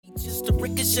Just the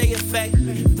ricochet effect,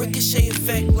 ricochet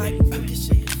effect, like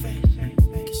ricochet effect,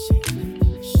 ricochet.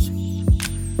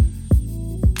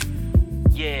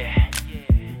 Yeah.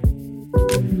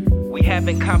 We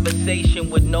having conversation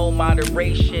with no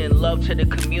moderation. Love to the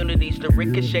communities, the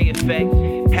ricochet effect.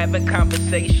 Having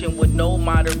conversation with no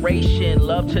moderation.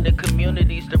 Love to the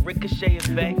communities, the ricochet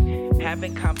effect.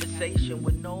 Having conversation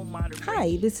with no moderation.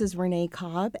 Hi, this is Renee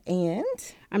Cobb, and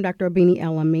I'm Dr. Abini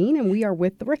El Amin, and we are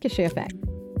with the Ricochet Effect.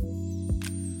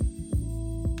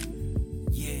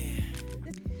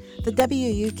 The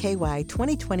WUKY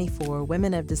 2024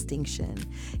 Women of Distinction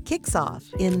kicks off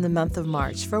in the month of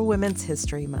March for Women's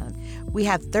History Month. We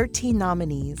have 13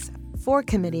 nominees, 4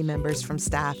 committee members from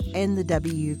staff and the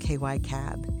WUKY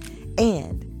CAB,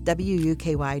 and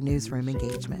WUKY Newsroom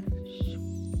Engagement.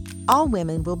 All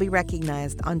women will be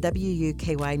recognized on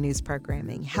WUKY news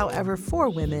programming. However, 4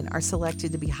 women are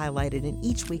selected to be highlighted in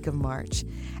each week of March,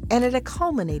 and at a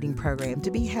culminating program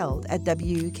to be held at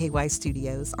WUKY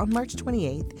Studios on March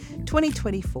 28,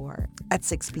 2024 at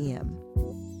 6 p.m.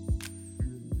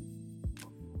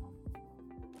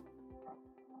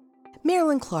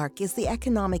 Marilyn Clark is the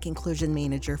Economic Inclusion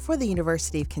Manager for the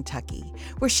University of Kentucky,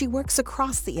 where she works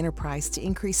across the enterprise to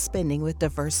increase spending with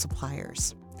diverse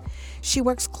suppliers. She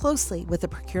works closely with the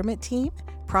procurement team,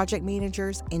 project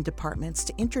managers, and departments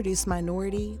to introduce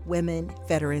minority, women,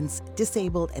 veterans,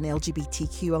 disabled, and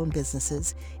LGBTQ-owned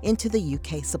businesses into the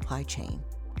UK supply chain.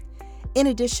 In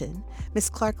addition, Ms.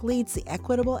 Clark leads the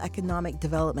Equitable Economic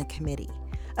Development Committee,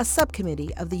 a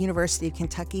subcommittee of the University of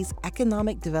Kentucky's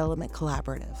Economic Development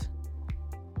Collaborative.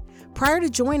 Prior to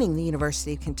joining the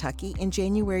University of Kentucky in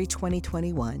January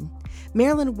 2021,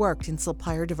 Marilyn worked in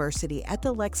supplier diversity at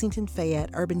the Lexington-Fayette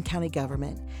Urban County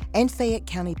Government and Fayette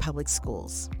County Public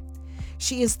Schools.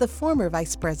 She is the former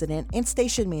vice president and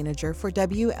station manager for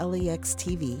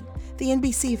WLEX-TV, the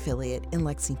NBC affiliate in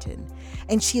Lexington,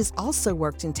 and she has also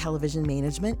worked in television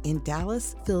management in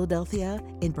Dallas, Philadelphia,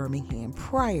 and Birmingham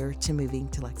prior to moving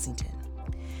to Lexington.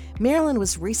 Marilyn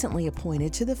was recently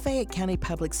appointed to the Fayette County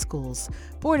Public Schools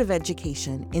Board of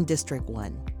Education in District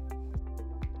 1.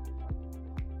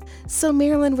 So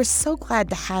Marilyn, we're so glad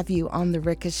to have you on the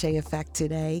Ricochet Effect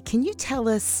today. Can you tell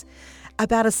us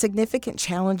about a significant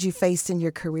challenge you faced in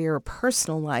your career or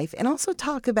personal life, and also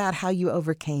talk about how you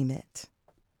overcame it?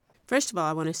 First of all,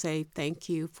 I want to say thank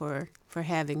you for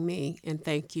having me, and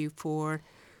thank you for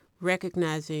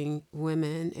recognizing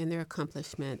women and their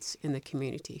accomplishments in the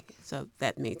community. So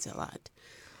that means a lot.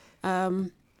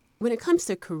 When it comes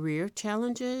to career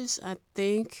challenges, I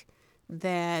think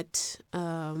that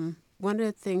one of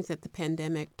the things that the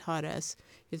pandemic taught us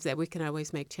is that we can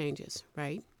always make changes,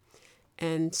 right?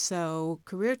 And so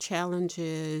career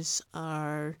challenges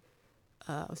are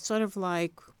sort of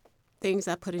like things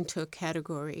I put into a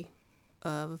category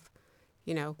of,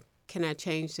 can I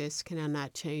change this? Can I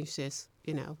not change this?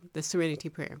 The serenity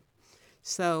prayer.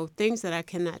 So things that I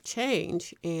cannot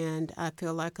change, and I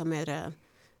feel like I'm at a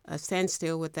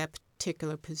standstill with that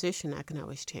particular position, I can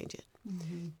always change it.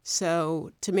 Mm-hmm.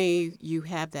 So to me, you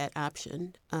have that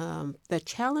option. The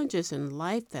challenges in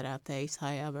life that I face,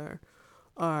 however,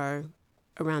 are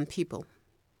around people.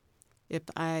 If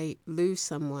I lose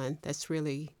someone, that's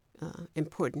really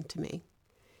important to me,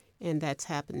 and that's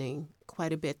happening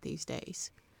quite a bit these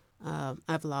days.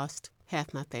 I've lost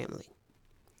half my family.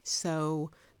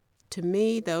 So to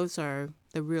me, those are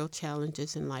the real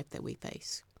challenges in life that we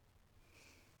face.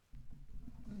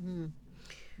 Mm-hmm.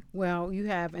 Well, you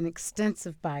have an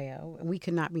extensive bio, and we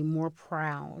could not be more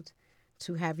proud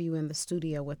to have you in the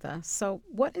studio with us. So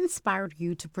what inspired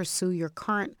you to pursue your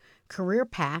current career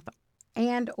path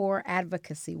and or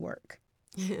advocacy work?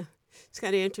 Yeah, it's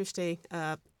kind of interesting.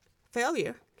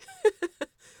 Failure.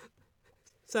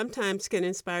 Sometimes can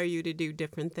inspire you to do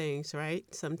different things, right?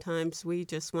 Sometimes we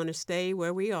just want to stay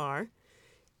where we are,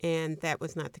 and that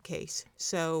was not the case.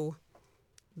 So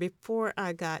before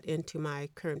I got into my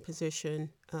current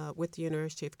position with the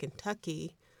University of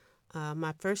Kentucky,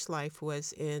 my first life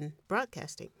was in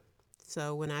broadcasting.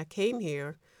 So when I came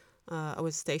here, I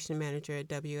was station manager at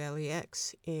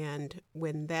WLEX, and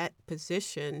when that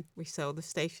position, we sold the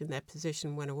station, that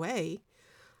position went away,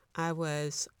 I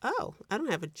was, I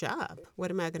don't have a job. What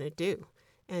am I going to do?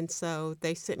 And so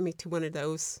they sent me to one of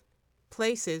those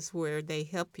places where they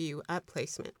help you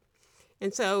outplacement.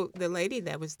 And so the lady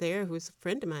that was there, who's a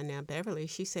friend of mine now, Beverly,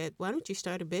 she said, why don't you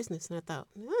start a business? And I thought,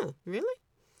 oh, really?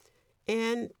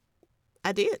 And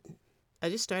I did. I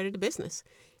just started a business.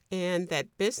 And that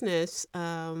business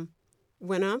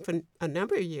went on for a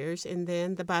number of years, and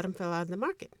then the bottom fell out of the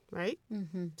market, right?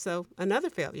 Mm-hmm. So another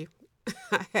failure.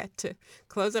 I had to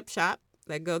close up shop,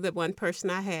 let go of the one person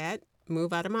I had,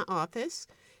 move out of my office,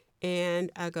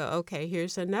 And I go, okay,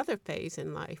 here's another phase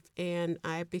in life. And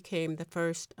I became the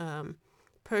first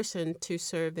person to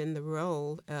serve in the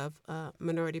role of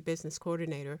Minority Business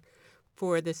Coordinator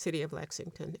for the City of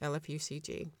Lexington,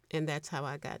 LFUCG. And that's how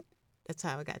I got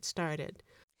started.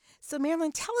 So,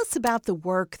 Marilyn, tell us about the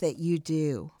work that you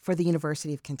do for the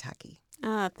University of Kentucky.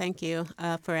 Thank you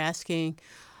for asking.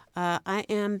 I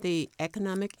am the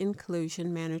Economic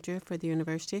Inclusion Manager for the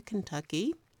University of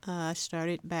Kentucky. I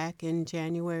started back in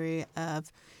January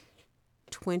of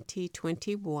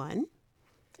 2021.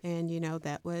 And,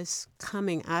 that was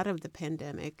coming out of the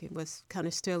pandemic. It was kind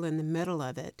of still in the middle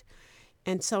of it.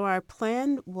 And so our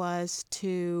plan was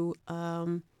to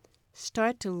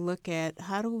start to look at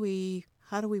how do we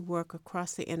work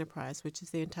across the enterprise, which is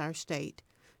the entire state,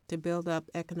 to build up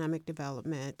economic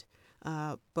development,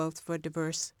 both for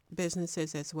diverse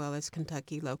businesses as well as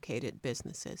Kentucky-located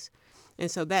businesses.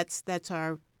 And so that's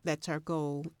our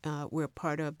goal. We're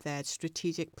part of that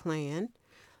strategic plan.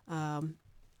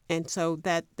 And so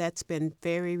that's been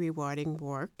very rewarding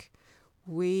work.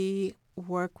 We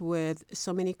work with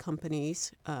so many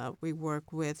companies. We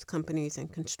work with companies in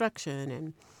construction,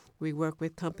 and we work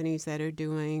with companies that are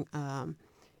doing,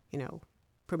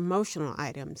 promotional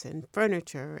items and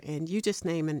furniture, and you just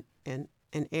name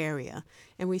an area.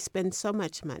 And we spend so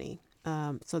much money.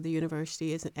 So the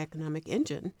university is an economic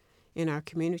engine in our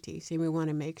communities, and we want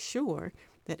to make sure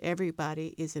that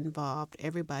everybody is involved,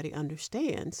 everybody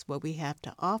understands what we have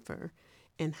to offer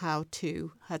and how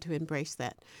to embrace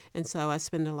that. And so I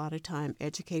spend a lot of time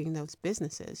educating those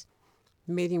businesses,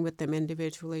 meeting with them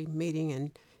individually,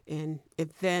 meeting in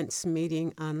events,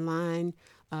 meeting online,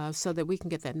 so that we can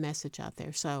get that message out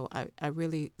there. So I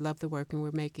really love the work, and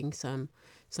we're making some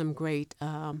great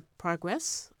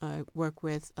progress. I work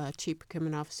with Chief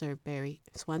Procurement Officer Barry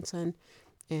Swanson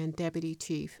and Deputy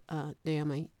Chief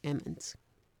Naomi Emmons.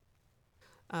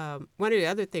 One of the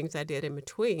other things I did in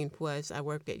between was I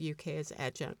worked at WUKY as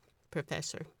adjunct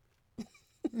professor.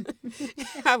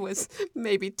 I was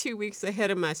maybe 2 weeks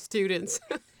ahead of my students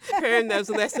preparing those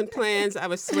lesson plans. I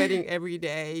was sweating every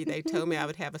day. They told me I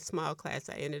would have a small class.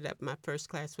 I ended up, my first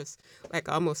class was like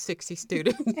almost 60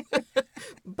 students.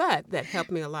 But that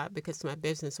helped me a lot because my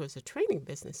business was a training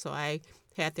business. So I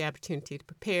had the opportunity to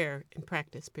prepare and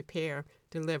practice,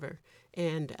 deliver.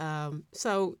 And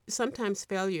so sometimes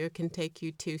failure can take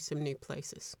you to some new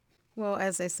places. Well,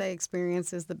 as they say,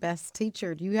 experience is the best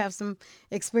teacher. Do you have some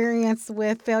experience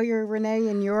with failure, Renee,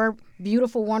 in your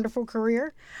beautiful, wonderful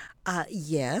career?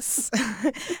 Yes.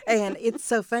 And it's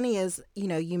so funny as,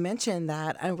 you mentioned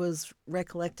that. I was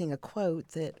recollecting a quote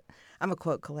that I'm a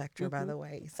quote collector, by the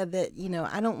way, said that,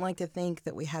 I don't like to think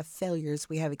that we have failures.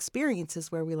 We have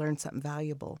experiences where we learn something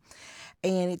valuable.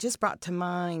 And it just brought to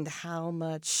mind how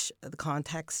much the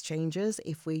context changes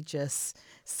if we just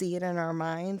see it in our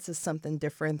minds as something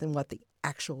different than what the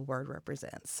actual word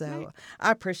represents. So right. I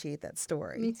appreciate that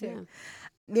story. Me too.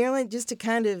 Marilyn, just to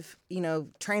kind of,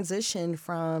 transition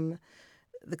from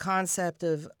the concept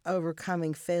of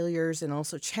overcoming failures and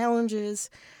also challenges,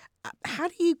 how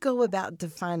do you go about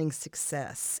defining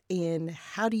success, and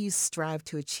how do you strive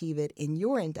to achieve it in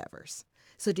your endeavors?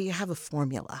 So do you have a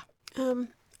formula?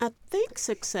 I think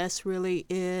success really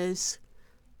is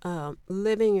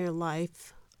living your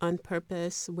life on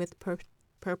purpose, with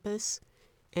purpose,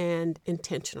 and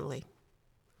intentionally,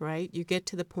 right? You get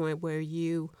to the point where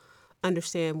you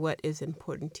understand what is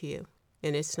important to you,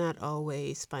 and it's not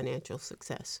always financial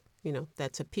success.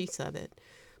 That's a piece of it.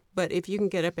 But if you can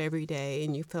get up every day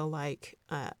and you feel like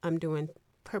I'm doing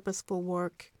purposeful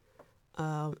work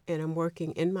and I'm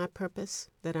working in my purpose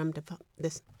that I'm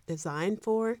designed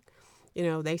for,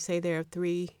 they say there are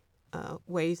three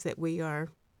ways that we are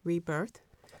rebirthed.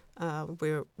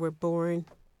 We're born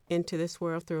into this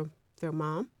world through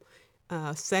mom.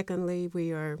 Secondly,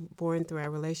 we are born through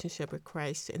our relationship with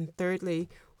Christ. And thirdly,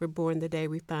 we're born the day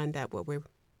we find out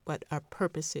what our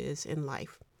purpose is in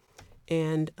life.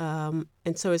 And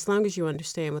so as long as you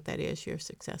understand what that is, you're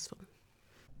successful.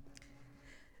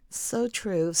 So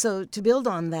true. So to build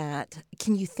on that,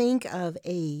 can you think of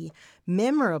a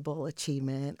memorable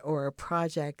achievement or a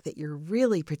project that you're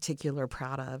really particularly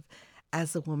proud of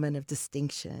as a woman of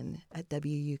distinction at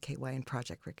WUKY and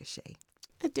Project Ricochet?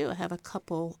 I do. I have a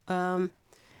couple. The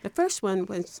first one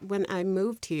was when I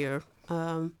moved here.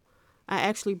 I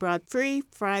actually brought free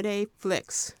Friday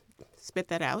flicks. Spit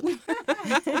that out.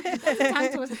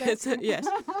 Yes.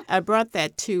 I brought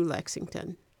that to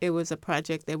Lexington. It was a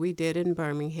project that we did in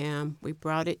Birmingham. We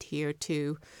brought it here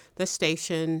to the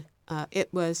station.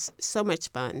 It was so much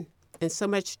fun and so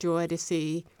much joy to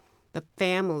see the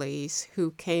families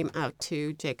who came out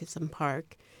to Jacobson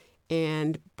Park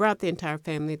and brought the entire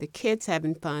family, the kids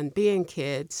having fun, being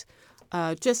kids,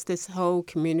 just this whole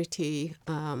community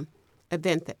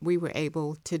event that we were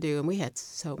able to do. And we had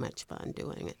so much fun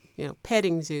doing it,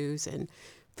 petting zoos and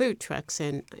food trucks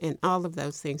and all of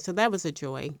those things. So that was a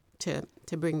joy to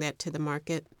bring that to the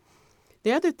market.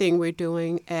 The other thing we're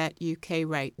doing at WUKY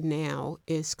right now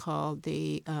is called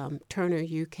the Turner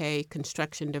WUKY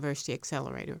Construction Diversity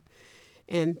Accelerator.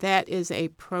 And that is a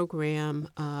program,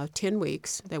 10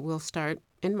 weeks, that will start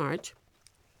in March.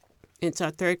 It's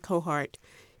our third cohort,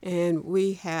 and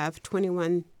we have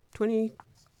 21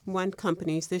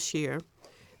 companies this year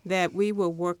that we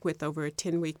will work with over a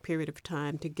 10-week period of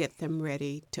time to get them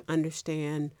ready to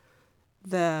understand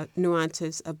the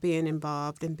nuances of being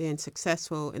involved and being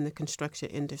successful in the construction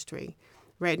industry.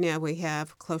 Right now we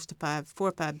have close to $4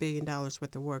 or $5 billion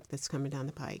worth of work that's coming down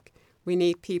the pike. We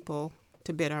need people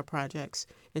to bid our projects,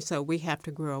 and so we have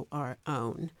to grow our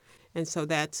own. And so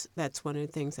that's one of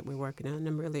the things that we're working on, and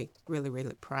I'm really, really,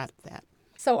 really proud of that.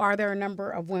 So are there a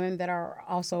number of women that are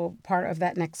also part of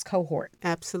that next cohort?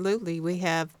 Absolutely. We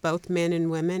have both men and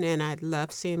women, and I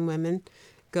love seeing women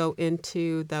go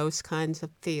into those kinds of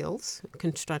fields,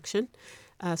 construction.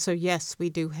 So yes,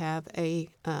 we do have a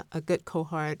good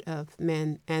cohort of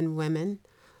men and women,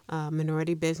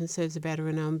 minority businesses,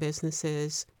 veteran-owned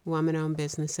businesses, woman-owned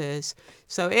businesses.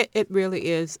 So it really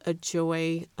is a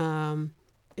joy.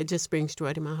 It just brings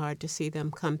joy to my heart to see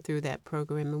them come through that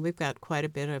program. And we've got quite a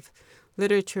bit of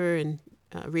literature and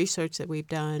research that we've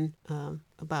done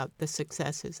about the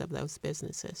successes of those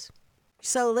businesses.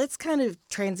 So let's kind of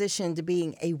transition to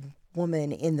being a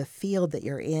woman in the field that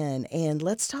you're in, and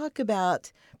let's talk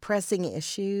about pressing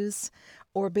issues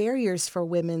or barriers for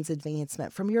women's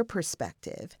advancement from your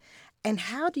perspective. And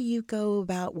how do you go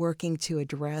about working to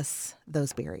address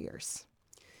those barriers?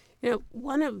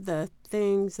 One of the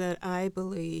things that I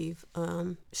believe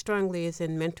strongly is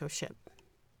in mentorship.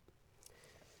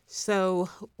 So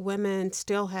women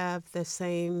still have the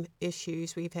same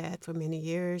issues we've had for many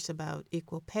years about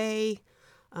equal pay,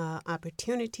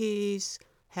 opportunities,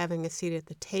 having a seat at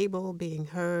the table, being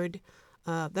heard.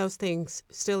 Those things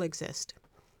still exist.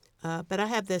 But I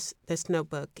have this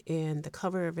notebook, and the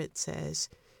cover of it says,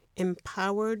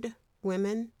 "Empowered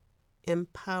women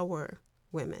empower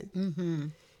women." Mm-hmm.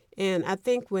 And I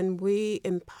think when we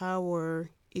empower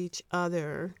each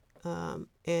other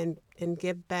and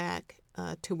give back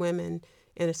to women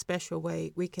in a special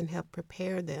way, we can help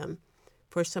prepare them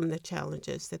for some of the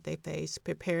challenges that they face,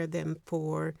 prepare them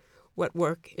for what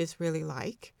work is really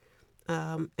like.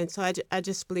 And so I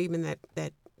just believe in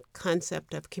that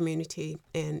concept of community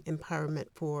and empowerment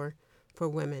for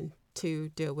women to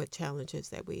deal with challenges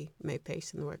that we may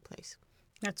face in the workplace.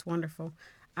 That's wonderful.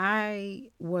 I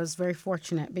was very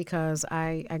fortunate because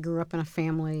I grew up in a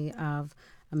family of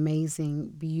amazing,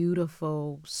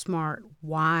 beautiful, smart,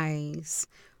 wise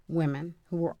women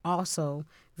who were also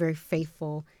very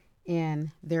faithful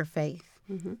in their faith.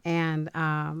 Mm-hmm.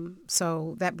 And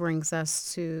so that brings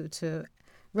us to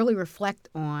really reflect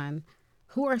on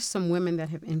who are some women that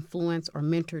have influenced or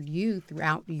mentored you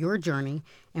throughout your journey,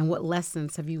 and what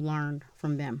lessons have you learned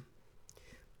from them?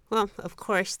 Well, of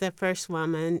course, the first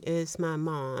woman is my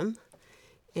mom,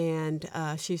 and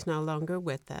she's no longer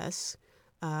with us.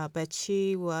 But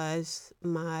she was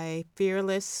my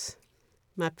fearless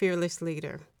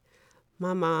leader.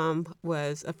 My mom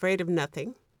was afraid of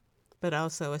nothing, but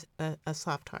also a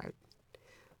soft heart.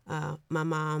 My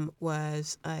mom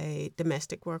was a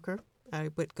domestic worker. I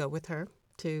would go with her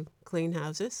to clean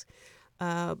houses.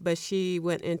 But she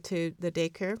went into the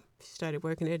daycare. She started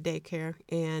working at a daycare.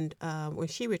 And when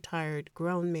she retired,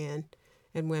 grown men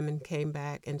and women came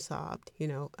back and sobbed,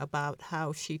 about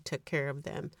how she took care of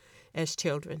them as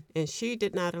children. And she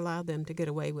did not allow them to get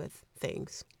away with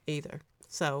things either.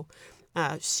 So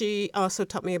she also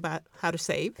taught me about how to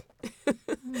save.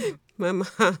 My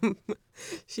mom,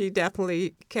 she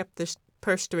definitely kept the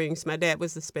purse strings. My dad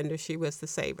was the spender. She was the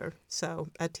saver. So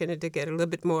I tended to get a little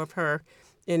bit more of her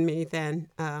in me than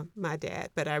my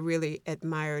dad. But I really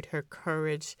admired her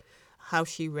courage, how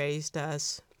she raised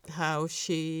us, how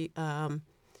she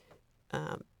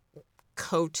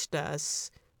coached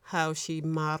us, how she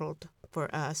modeled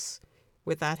for us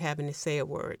without having to say a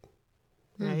word,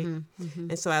 right? Mm-hmm, mm-hmm.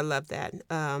 And so I love that.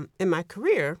 In my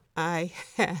career, I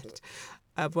had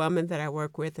a woman that I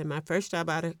work with in my first job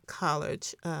out of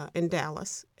college in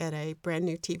Dallas at a brand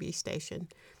new TV station,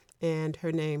 and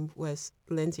her name was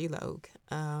Lindsay Logue.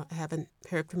 I haven't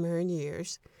heard from her in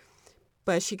years,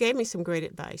 but she gave me some great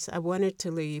advice. I wanted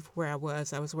to leave where I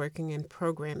was. I was working in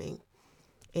programming,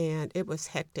 and it was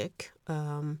hectic.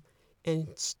 And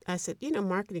I said,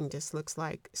 marketing just looks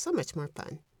like so much more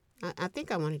fun. I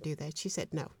think I want to do that. She said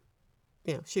no.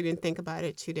 She didn't think about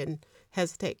it. She didn't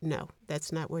hesitate. No,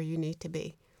 that's not where you need to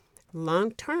be.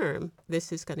 Long term,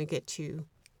 this is going to get you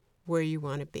where you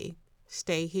want to be.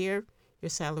 Stay here. Your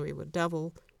salary will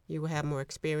double. You will have more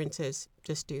experiences.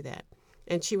 Just do that.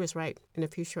 And she was right. In a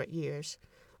few short years,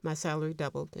 my salary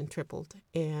doubled and tripled.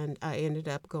 And I ended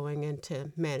up going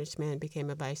into management, became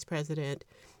a vice president,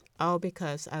 all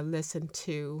because I listened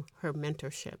to her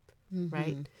mentorship,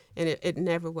 right? And it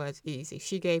never was easy.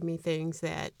 She gave me things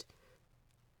that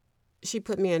she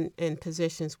put me in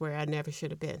positions where I never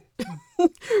should have been.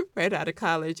 Right out of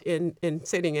college, in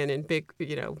sitting in big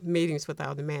meetings with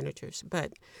all the managers,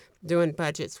 but doing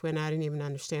budgets when I didn't even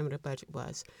understand what a budget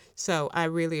was. So I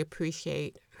really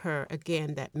appreciate her,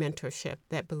 again, that mentorship,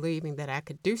 that believing that I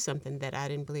could do something that I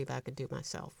didn't believe I could do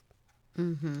myself.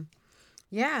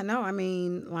 Yeah, no, I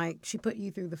mean, like, she put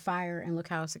you through the fire, and look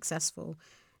how successful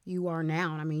you are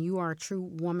now. I mean, you are a true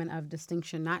woman of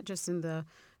distinction, not just in the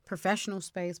professional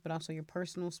space, but also your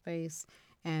personal space.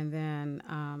 And then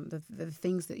the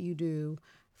things that you do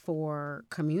for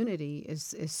community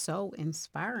is so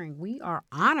inspiring. We are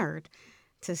honored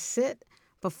to sit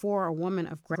before a woman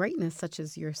of greatness such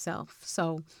as yourself.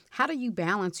 So how do you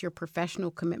balance your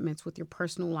professional commitments with your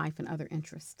personal life and other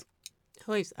interests?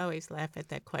 I always laugh at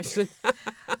that question.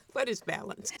 What is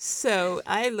balance? So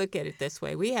I look at it this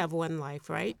way. We have one life,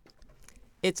 right?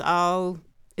 It's all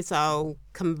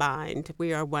combined.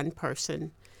 We are one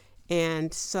person.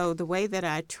 And so the way that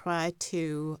I try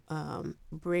to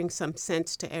bring some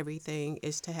sense to everything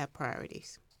is to have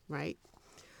priorities, right?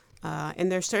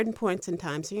 And there are certain points and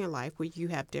times in your life where you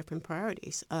have different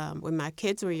priorities. When my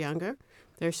kids were younger,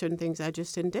 there are certain things I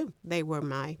just didn't do. They were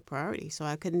my priority, so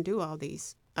I couldn't do all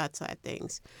these outside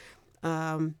things.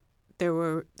 There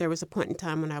was a point in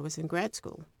time when I was in grad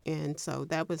school, and so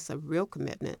that was a real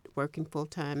commitment, working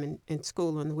full-time in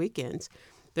school on the weekends.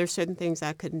 There are certain things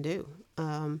I couldn't do.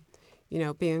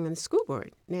 Being on the school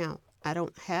board. Now, I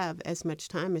don't have as much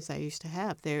time as I used to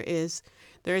have. There is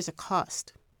a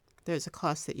cost. There's a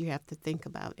cost that you have to think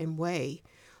about and weigh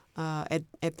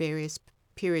at various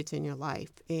periods in your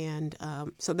life. And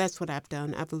so that's what I've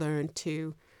done. I've learned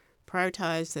to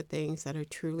prioritize the things that are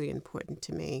truly important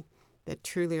to me, that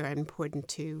truly are important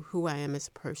to who I am as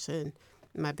a person,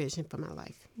 my vision for my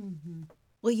life.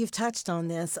 Well, you've touched on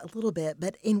this a little bit,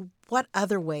 but in what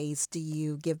other ways do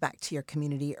you give back to your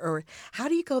community, or how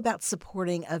do you go about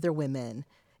supporting other women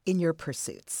in your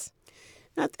pursuits?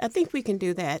 I think we can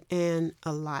do that in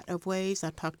a lot of ways. I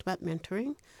talked about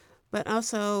mentoring, but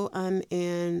also I'm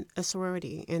in a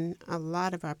sorority, and a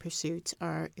lot of our pursuits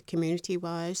are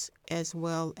community-wise as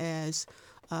well as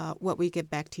what we give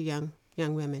back to young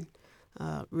women.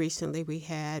 Recently, we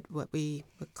had what we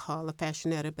would call a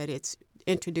fashionetta, but it's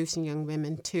introducing young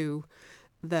women to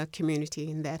the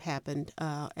community, and that happened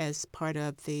as part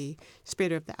of the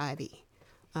Spirit of the Ivy,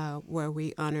 where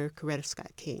we honor Coretta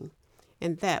Scott King.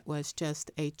 And that was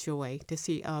just a joy to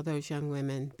see all those young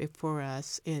women before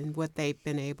us and what they've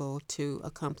been able to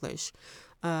accomplish.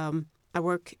 I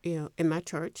work in my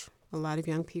church, a lot of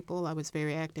young people. I was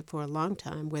very active for a long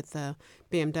time with the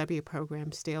BMW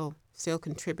program, still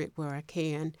contribute where I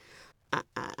can.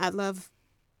 I love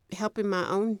helping my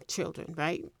own children,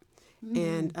 right?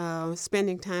 And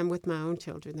spending time with my own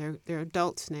children. They're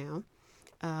adults now,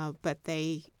 but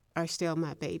they are still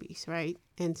my babies, right?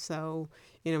 And so,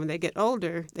 when they get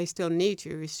older, they still need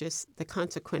you. It's just the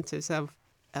consequences of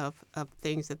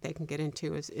things that they can get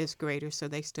into is greater, so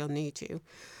they still need you.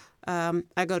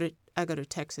 I go to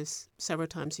Texas several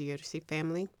times a year to see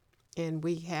family, and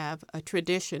we have a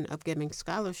tradition of giving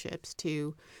scholarships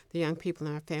to the young people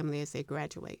in our family as they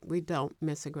graduate. We don't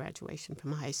miss a graduation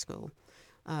from high school.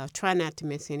 Try not to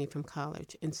miss any from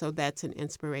college. And so that's an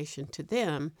inspiration to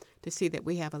them to see that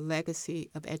we have a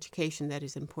legacy of education that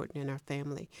is important in our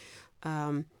family.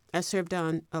 I served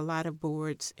on a lot of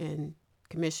boards and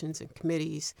commissions and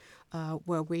committees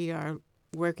where we are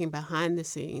working behind the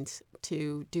scenes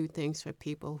to do things for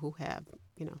people who have,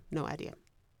 no idea.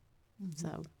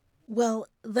 So. Well,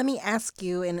 let me ask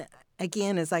you, and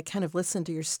again, as I kind of listen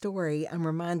to your story, I'm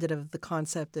reminded of the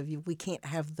concept of we can't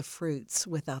have the fruits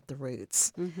without the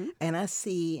roots. And I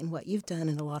see in what you've done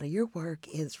in a lot of your work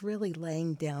is really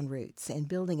laying down roots and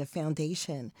building a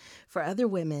foundation for other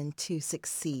women to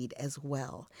succeed as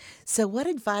well. So what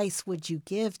advice would you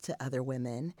give to other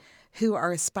women who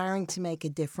are aspiring to make a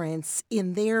difference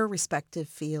in their respective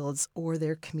fields or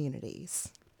their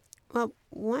communities? Well,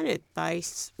 one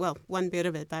bit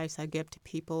of advice I give to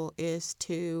people is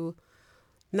to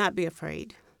not be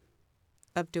afraid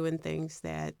of doing things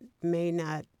that may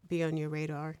not be on your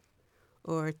radar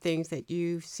or things that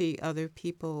you see other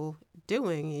people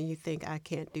doing and you think, I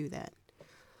can't do that.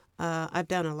 I've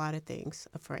done a lot of things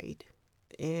afraid.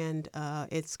 And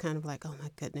it's kind of like, oh my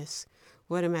goodness,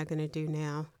 what am I going to do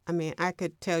now? I mean, I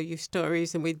could tell you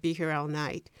stories and we'd be here all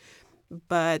night.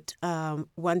 But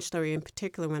one story in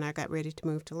particular, when I got ready to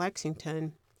move to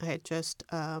Lexington, I had just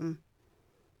bought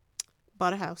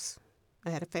a house. I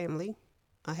had a family.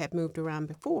 I had moved around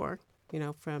before,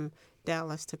 from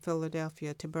Dallas to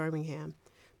Philadelphia to Birmingham.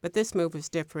 But this move was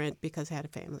different because I had a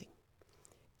family.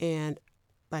 And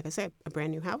like I said, a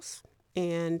brand new house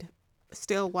and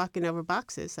still walking over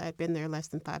boxes. I had been there less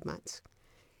than 5 months.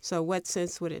 So what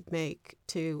sense would it make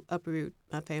to uproot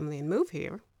my family and move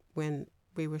here when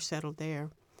we were settled there?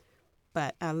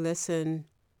 But I listened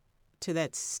to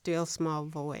that still small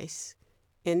voice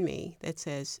in me that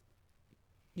says,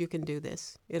 you can do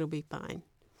this. It'll be fine.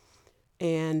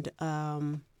 And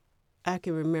I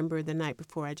can remember the night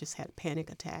before I just had a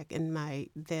panic attack, and my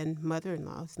then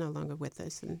mother-in-law is no longer with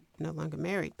us and no longer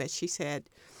married, but she said,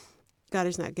 God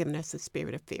has not given us the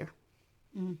spirit of fear.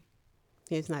 Mm.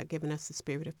 He has not given us the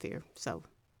spirit of fear. So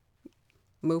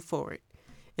move forward.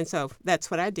 And so that's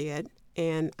what I did.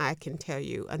 And I can tell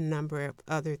you a number of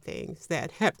other things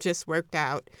that have just worked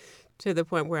out to the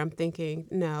point where I'm thinking,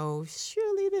 no,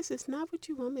 surely this is not what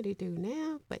you want me to do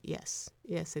now. But yes,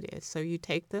 it is. So you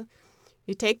take the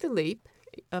leap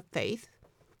of faith.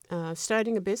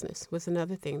 Starting a business was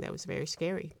another thing that was very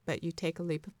scary. But you take a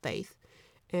leap of faith,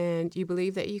 and you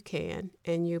believe that you can,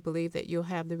 and you believe that you'll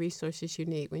have the resources you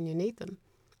need when you need them.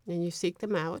 And you seek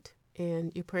them out,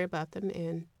 and you pray about them,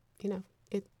 and,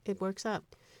 it works out.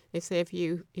 They say if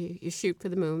you shoot for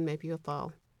the moon, maybe you'll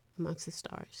fall amongst the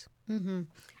stars. Mm-hmm.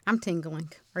 I'm tingling.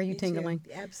 Are you tingling?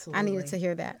 Too. Absolutely. I needed to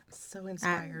hear that. So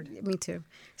inspired. Me too.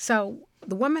 So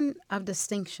the woman of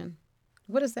distinction,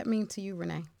 what does that mean to you,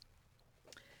 Renee?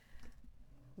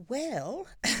 Well,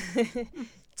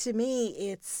 to me,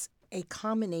 it's a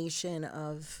combination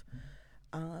of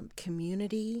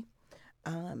community,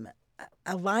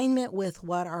 alignment with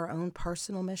what our own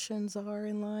personal missions are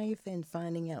in life, and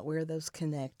finding out where those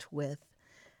connect with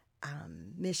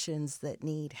missions that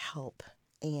need help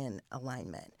and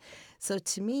alignment. So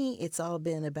to me, it's all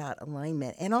been about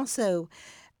alignment, and also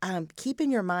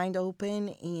keeping your mind open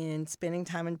and spending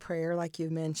time in prayer, like you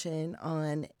mentioned,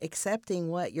 on accepting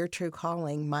what your true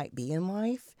calling might be in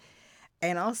life.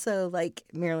 And also, like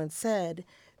Marilyn said,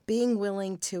 being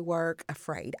willing to work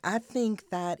afraid. I think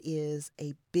that is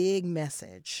a big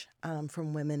message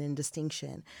from Women in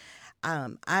Distinction.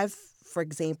 I've, for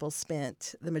example,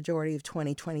 spent the majority of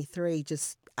 2023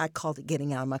 I called it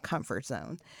getting out of my comfort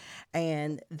zone.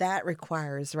 And that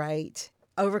requires,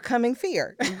 overcoming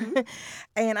fear. Mm-hmm.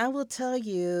 And I will tell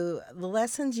you the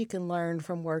lessons you can learn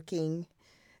from working,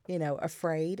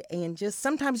 afraid. And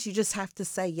sometimes you just have to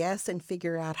say yes and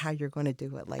figure out how you're going to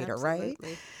do it later, Absolutely.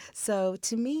 Right? So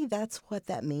to me, that's what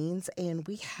that means. And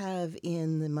we have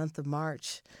in the month of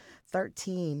March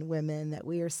 13 women that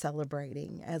we are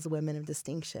celebrating as women of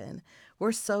distinction.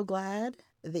 We're so glad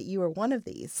that you are one of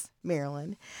these,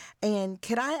 Marilyn. And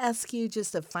could I ask you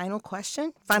just a final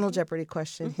question? Final Jeopardy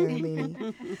question here,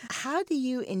 Mimi. How do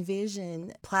you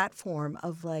envision a platform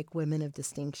of women of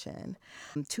distinction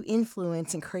to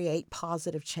influence and create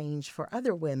positive change for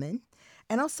other women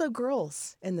and also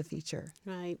girls in the future?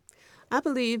 Right. I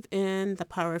believe in the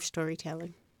power of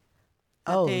storytelling.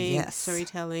 I think yes.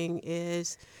 Storytelling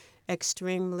is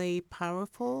extremely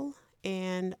powerful,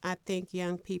 and I think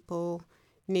young people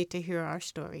need to hear our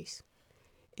stories.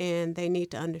 And they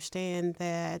need to understand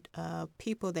that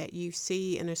people that you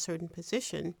see in a certain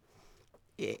position,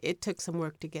 it took some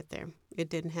work to get there. It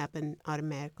didn't happen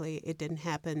automatically. It didn't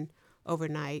happen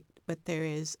overnight, but there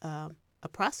is a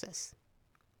process.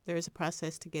 There is a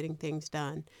process to getting things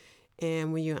done.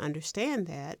 And when you understand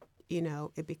that,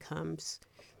 it becomes,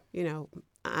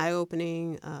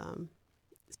 eye-opening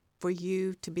for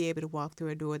you to be able to walk through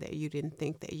a door that you didn't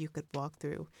think that you could walk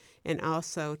through. And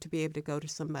also to be able to go to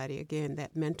somebody, again,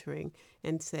 that mentoring,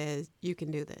 and says, you can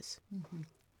do this. Mm-hmm.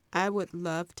 I would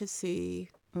love to see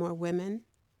more women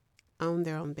own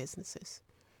their own businesses.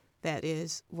 That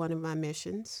is one of my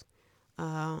missions.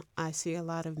 I see a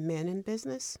lot of men in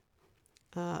business,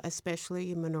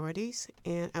 especially minorities,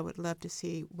 and I would love to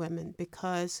see women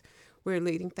because we're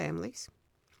leading families.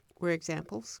 We're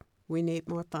examples. We need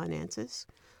more finances.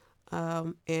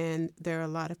 And there are a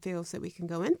lot of fields that we can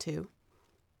go into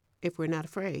if we're not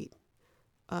afraid,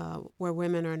 where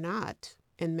women are not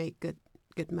and make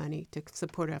good money to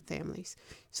support our families.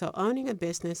 So owning a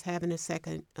business, having a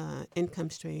second income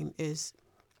stream is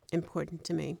important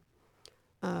to me.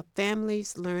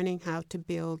 Families learning how to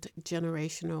build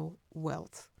generational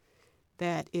wealth.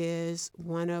 That is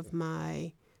one of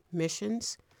my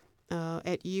missions.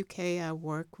 At WUKY, I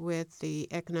work with the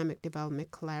Economic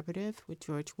Development Collaborative with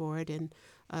George Ward and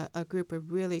a group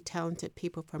of really talented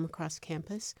people from across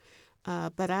campus.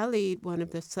 But I lead one of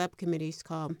the subcommittees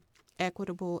called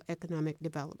Equitable Economic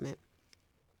Development.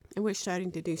 And we're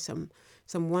starting to do some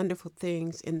wonderful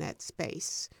things in that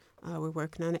space. We're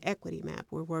working on an equity map.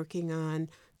 We're working on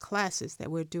classes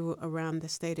that we'll do around the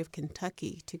state of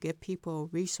Kentucky to give people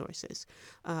resources.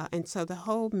 And so the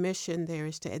whole mission there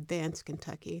is to advance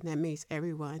Kentucky. And that means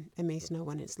everyone. It means no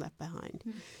one is left behind.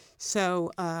 Mm-hmm. So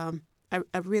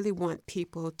I really want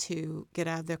people to get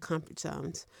out of their comfort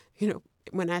zones. You know,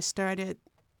 when I started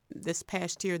this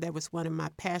past year, that was one of my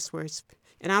passwords.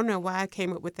 And I don't know why I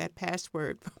came up with that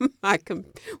password from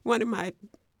one of my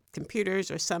computers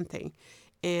or something.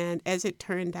 And as it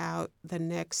turned out, the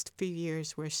next few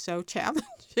years were so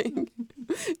challenging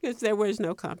because there was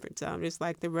no comfort zone. It's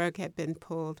like the rug had been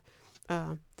pulled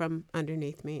from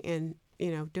underneath me and, you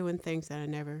know, doing things that I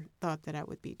never thought that I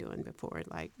would be doing before,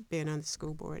 like being on the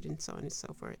school board and so on and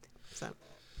so forth. So,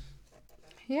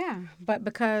 yeah, but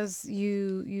because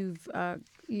you've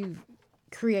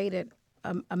created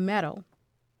a medal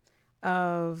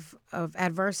of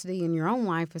adversity in your own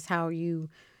life is how you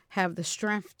have the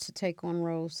strength to take on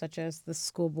roles such as the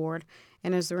school board.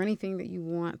 And is there anything that you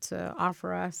want to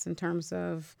offer us in terms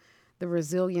of the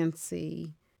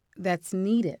resiliency that's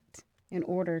needed in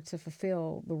order to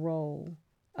fulfill the role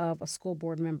of a school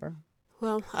board member?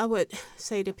 Well, I would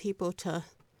say to people to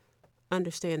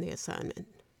understand the assignment.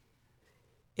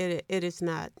 It is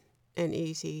not an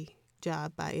easy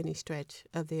job by any stretch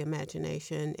of the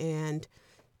imagination, and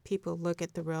people look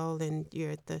at the role and you're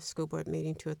at the school board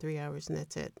meeting 2 or 3 hours and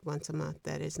that's it, once a month.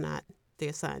 That is not the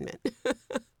assignment.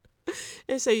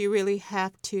 And so you really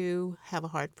have to have a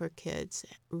heart for kids,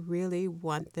 really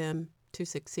want them to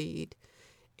succeed,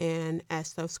 and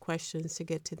ask those questions to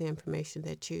get to the information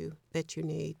that you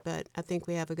need. But I think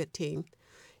we have a good team,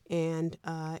 and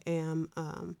I am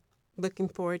looking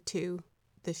forward to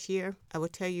this year. I will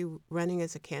tell you, running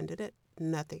as a candidate,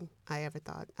 nothing I ever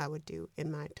thought I would do in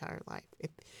my entire life.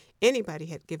 If anybody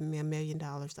had given me $1 million,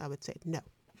 I would say, no,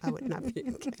 I would not be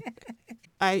a candidate.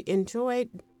 I enjoyed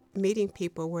meeting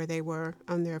people where they were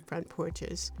on their front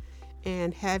porches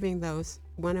and having those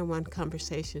one-on-one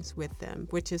conversations with them,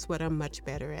 which is what I'm much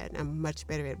better at. I'm much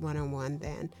better at one-on-one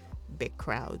than big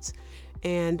crowds.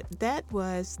 And that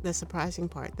was the surprising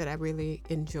part, that I really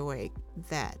enjoyed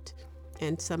that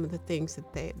and some of the things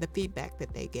that the feedback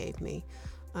that they gave me.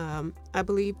 I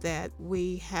believe that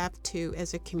we have to,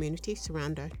 as a community,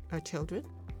 surround our children.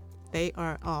 They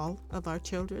are all of our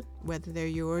children, whether they're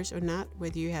yours or not,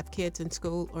 whether you have kids in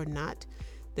school or not.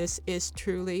 This is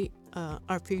truly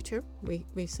our future.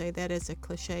 We say that as a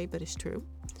cliche, but it's true.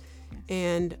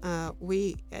 And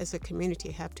we, as a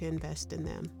community, have to invest in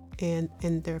them and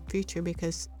in their future,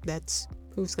 because that's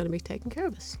who's going to be taking care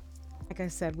of us. Like I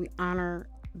said, we honor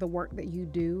the work that you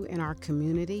do in our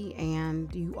community,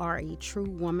 and you are a true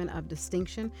woman of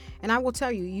distinction. And I will tell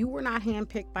you, you were not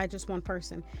handpicked by just one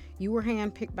person. You were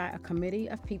handpicked by a committee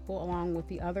of people along with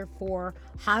the other 4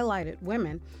 highlighted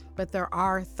women, but there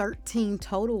are 13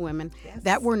 total women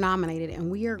that were nominated,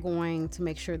 and we are going to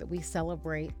make sure that we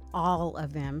celebrate all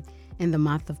of them in the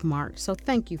month of March. So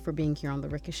thank you for being here on The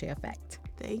Ricochet Effect.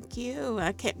 Thank you.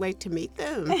 I can't wait to meet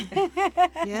them.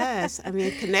 Yes. I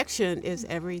mean, connection is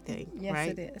everything, yes,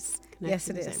 right? It is. Connection yes,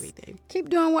 it is. Everything. Keep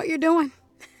doing what you're doing.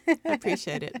 I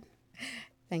appreciate it.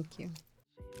 Thank you.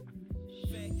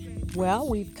 Well,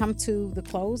 we've come to the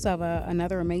close of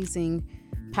another amazing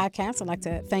podcast. I'd like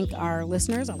to thank our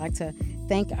listeners. I'd like to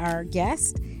thank our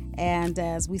guest. And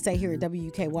as we say here at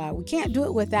WUKY, we can't do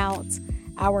it without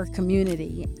our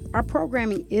community. Our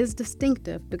programming is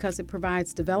distinctive because it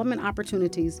provides development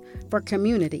opportunities for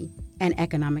community and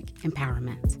economic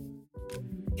empowerment.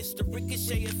 It's the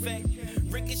Ricochet Effect.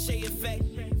 Ricochet Effect.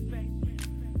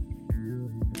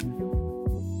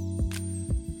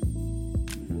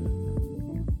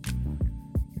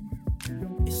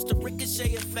 It's the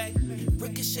Ricochet Effect.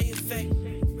 Ricochet Effect.